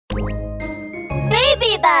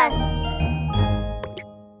Baby bus.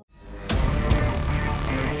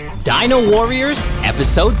 Dino Warriors,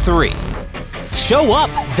 Episode 3. Show up,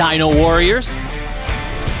 Dino Warriors!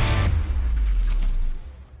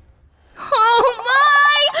 Oh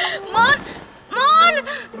my!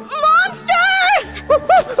 Monsters!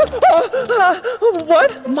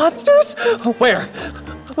 What? Monsters? Where?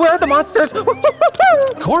 Where are the monsters?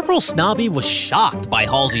 Corporal Snobby was shocked by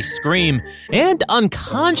Halsey's scream and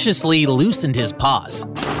unconsciously loosened his paws.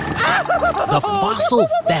 The fossil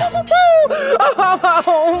fell.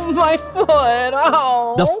 Oh, my foot!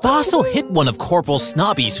 Oh. The fossil hit one of Corporal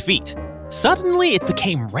Snobby's feet. Suddenly, it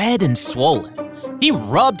became red and swollen. He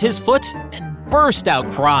rubbed his foot and burst out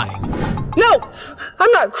crying. No!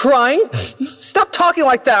 I'm not crying! Stop talking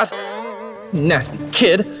like that! Nasty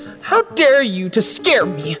kid! How dare you to scare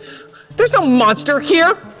me! There's no monster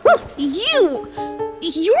here!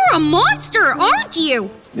 You're a monster, aren't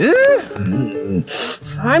you?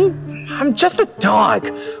 I'm just a dog.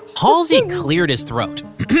 Halsey cleared his throat,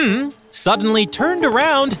 suddenly turned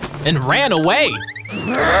around and ran away.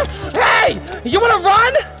 Hey! You wanna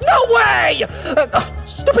run? No way!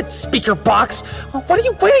 Stupid speaker box! What are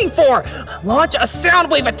you waiting for? Launch a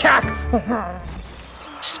sound wave attack!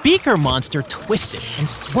 Speaker Monster twisted and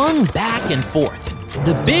swung back and forth.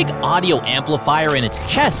 The big audio amplifier in its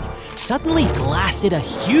chest suddenly blasted a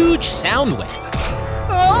huge sound wave.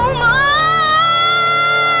 Oh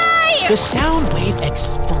my! The sound wave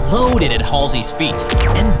exploded at Halsey's feet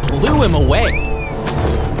and blew him away.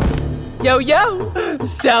 Yo, yo!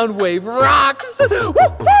 Soundwave rocks!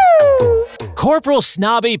 Woo-hoo! Corporal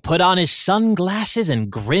Snobby put on his sunglasses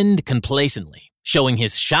and grinned complacently, showing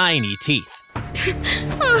his shiny teeth.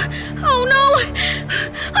 Oh no!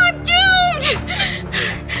 I'm doomed!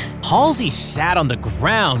 Halsey sat on the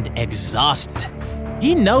ground, exhausted.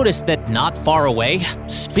 He noticed that not far away,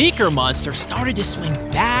 Speaker Monster started to swing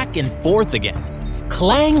back and forth again.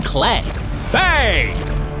 Clang, clang, bang!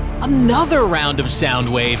 Another round of sound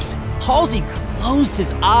waves. Halsey closed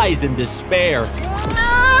his eyes in despair.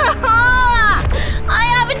 I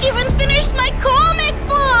haven't even finished my comic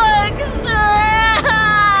books!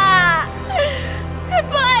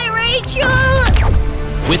 Goodbye, Rachel!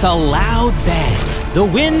 With a loud bang, the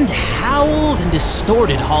wind howled and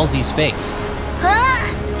distorted Halsey's face.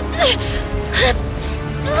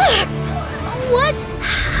 What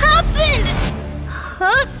happened?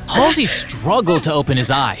 Halsey struggled to open his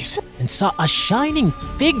eyes and saw a shining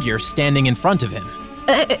figure standing in front of him.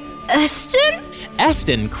 Esten?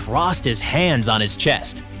 Esten crossed his hands on his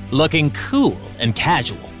chest, looking cool and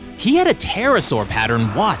casual. He had a pterosaur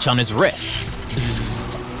pattern watch on his wrist.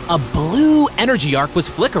 Bzzzt. A blue energy arc was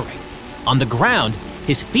flickering. On the ground,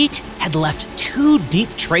 his feet had left 2 deep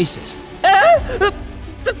traces.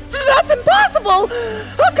 That's impossible!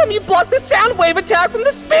 How come you blocked the sound wave attack from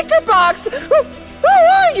the speaker box? Who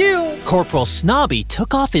are you? Corporal Snobby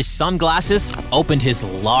took off his sunglasses, opened his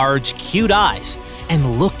large, cute eyes,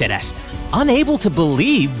 and looked at Esten, unable to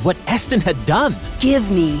believe what Esten had done.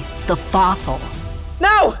 Give me the fossil.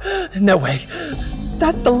 No! No way.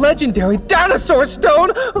 That's the legendary dinosaur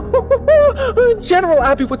stone! General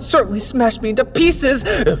Abby would certainly smash me into pieces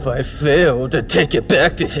if I failed to take it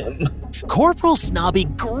back to him. Corporal Snobby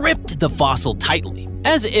gripped the fossil tightly,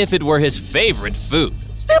 as if it were his favorite food.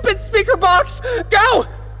 Stupid speaker box! Go!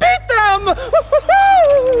 Beat them!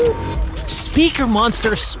 Speaker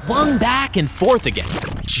Monster swung back and forth again,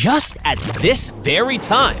 just at this very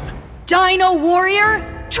time. Dino Warrior,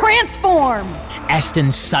 transform!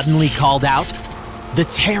 Esten suddenly called out. The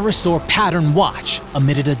pterosaur pattern watch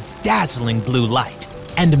emitted a dazzling blue light,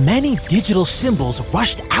 and many digital symbols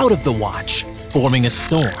rushed out of the watch, forming a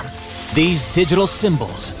storm. These digital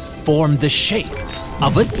symbols formed the shape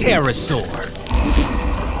of a pterosaur.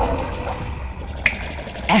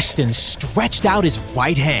 Esten stretched out his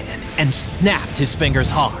right hand and snapped his fingers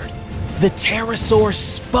hard. The pterosaur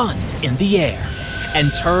spun in the air and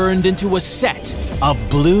turned into a set of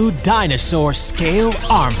blue dinosaur scale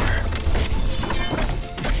armor.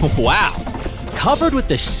 Wow! Covered with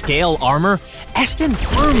the scale armor, Esten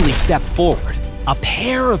firmly stepped forward. A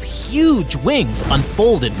pair of huge wings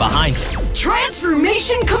unfolded behind him.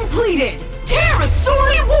 Transformation completed!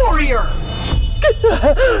 Pterosaury Warrior!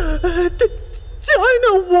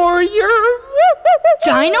 Dino Warrior!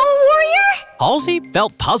 Dino Warrior? Halsey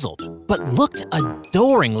felt puzzled, but looked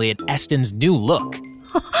adoringly at Esten's new look.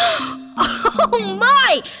 Oh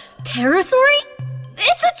my! Pterosaury?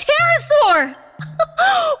 It's a pterosaur!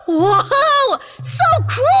 Whoa! So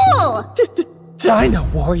cool! Dino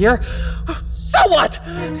Warrior? So what?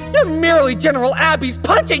 You're merely General Abby's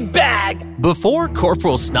punching bag! Before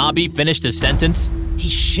Corporal Snobby finished his sentence, He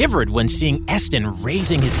shivered when seeing Esten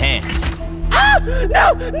raising his hands. Ah!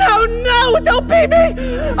 No! Don't beat me!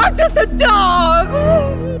 I'm just a dog!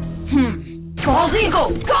 Bald Eagle,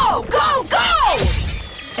 go!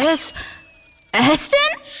 Esten?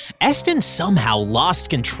 Esten somehow lost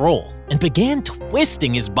control and began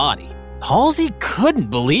twisting his body. Halsey couldn't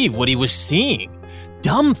believe what he was seeing.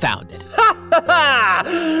 Dumbfounded.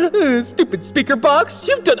 Stupid speaker box,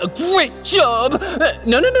 you've done a great job!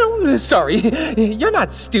 No, sorry. You're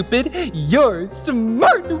not stupid, you're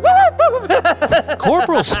smart!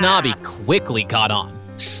 Corporal Snobby quickly caught on,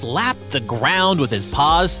 slapped the ground with his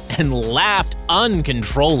paws, and laughed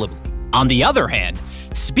uncontrollably. On the other hand,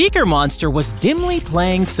 Speaker Monster was dimly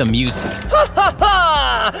playing some music.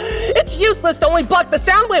 It's useless to only block the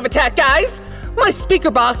sound wave attack, guys! My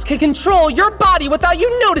speaker box can control your body without you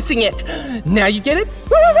noticing it! Now you get it?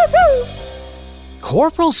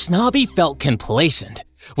 Corporal Snobby felt complacent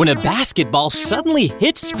when a basketball suddenly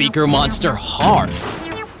hit Speaker Monster hard.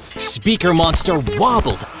 Speaker Monster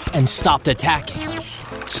wobbled and stopped attacking.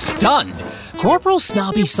 Stunned, Corporal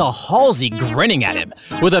Snobby saw Halsey grinning at him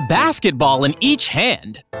with a basketball in each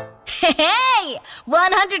hand. Hey!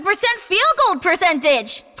 100% field goal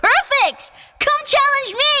percentage! Perfect! Come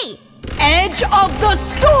challenge me! Edge of the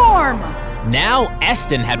storm! Now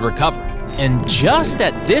Esten had recovered, and just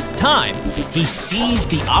at this time, he seized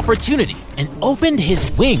the opportunity and opened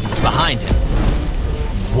his wings behind him.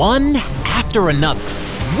 One after another,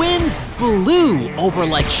 winds blew over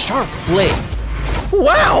like sharp blades.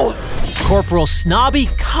 Wow! Corporal Snobby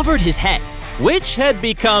covered his head, which had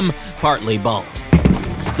become partly bald.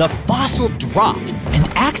 The fossil dropped and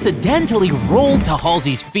accidentally rolled to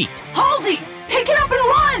Halsey's feet. Halsey, pick it up and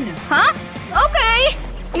run! Huh? Okay.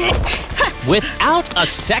 Without a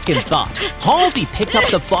second thought, Halsey picked up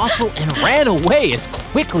the fossil and ran away as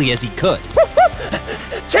quickly as he could.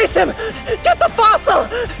 Chase him! Get the fossil!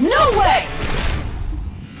 No way!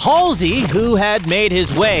 Halsey, who had made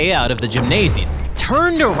his way out of the gymnasium,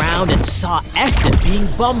 turned around and saw Esten being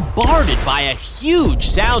bombarded by a huge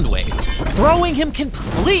sound wave, throwing him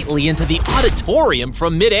completely into the auditorium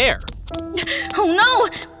from midair. Oh no!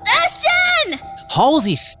 Esten!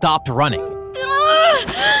 Halsey stopped running.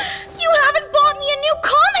 You haven't bought me a new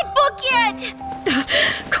comic book yet!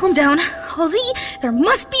 Calm down, Halsey. There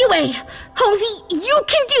must be a way. Halsey, you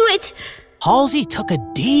can do it! Halsey took a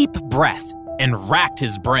deep breath and racked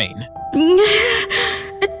his brain.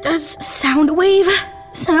 Does sound wave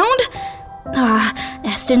sound?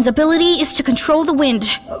 Esten's ability is to control the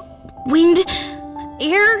wind. Wind?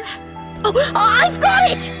 Air? Oh, I've got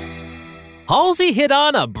it! Halsey hit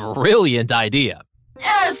on a brilliant idea.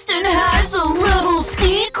 Esten has a little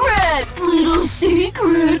secret! Little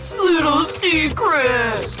secret!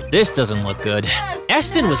 This doesn't look good.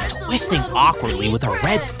 Esten was twisting awkwardly with a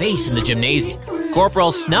red face in the gymnasium.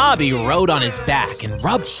 Corporal Snobby rode on his back and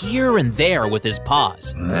rubbed here and there with his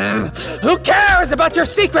paws. Who cares about your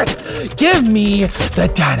secret? Give me the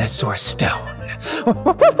dinosaur stone.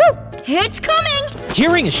 It's coming!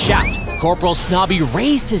 Hearing a shout, Corporal Snobby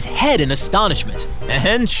raised his head in astonishment.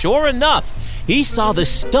 And sure enough, he saw the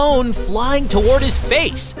stone flying toward his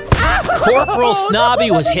face. Corporal Snobby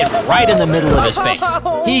was hit right in the middle of his face.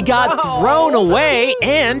 He got thrown away,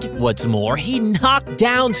 and what's more, he knocked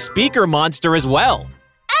down Speaker Monster as well.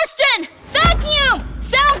 Esten! Vacuum!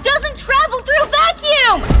 Sound doesn't travel through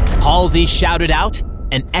vacuum! Halsey shouted out,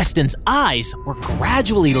 and Esten's eyes were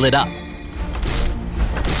gradually lit up.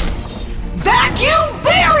 Vacuum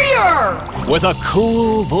barrier! With a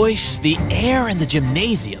cool voice, the air in the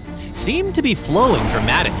gymnasium seemed to be flowing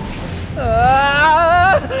dramatically.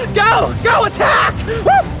 Go attack!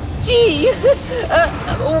 Woo! Gee!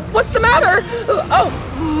 What's the matter? Oh,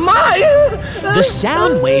 my! The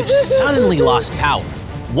sound wave suddenly lost power.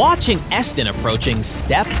 Watching Esten approaching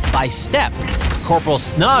step by step, Corporal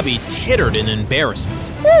Snobby tittered in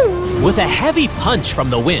embarrassment. With a heavy punch from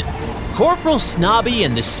the wind, Corporal Snobby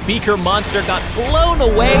and the Speaker Monster got blown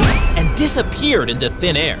away and disappeared into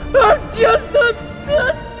thin air. I'm just a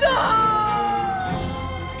dog!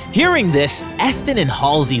 Hearing this, Esten and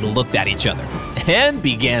Halsey looked at each other and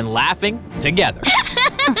began laughing together.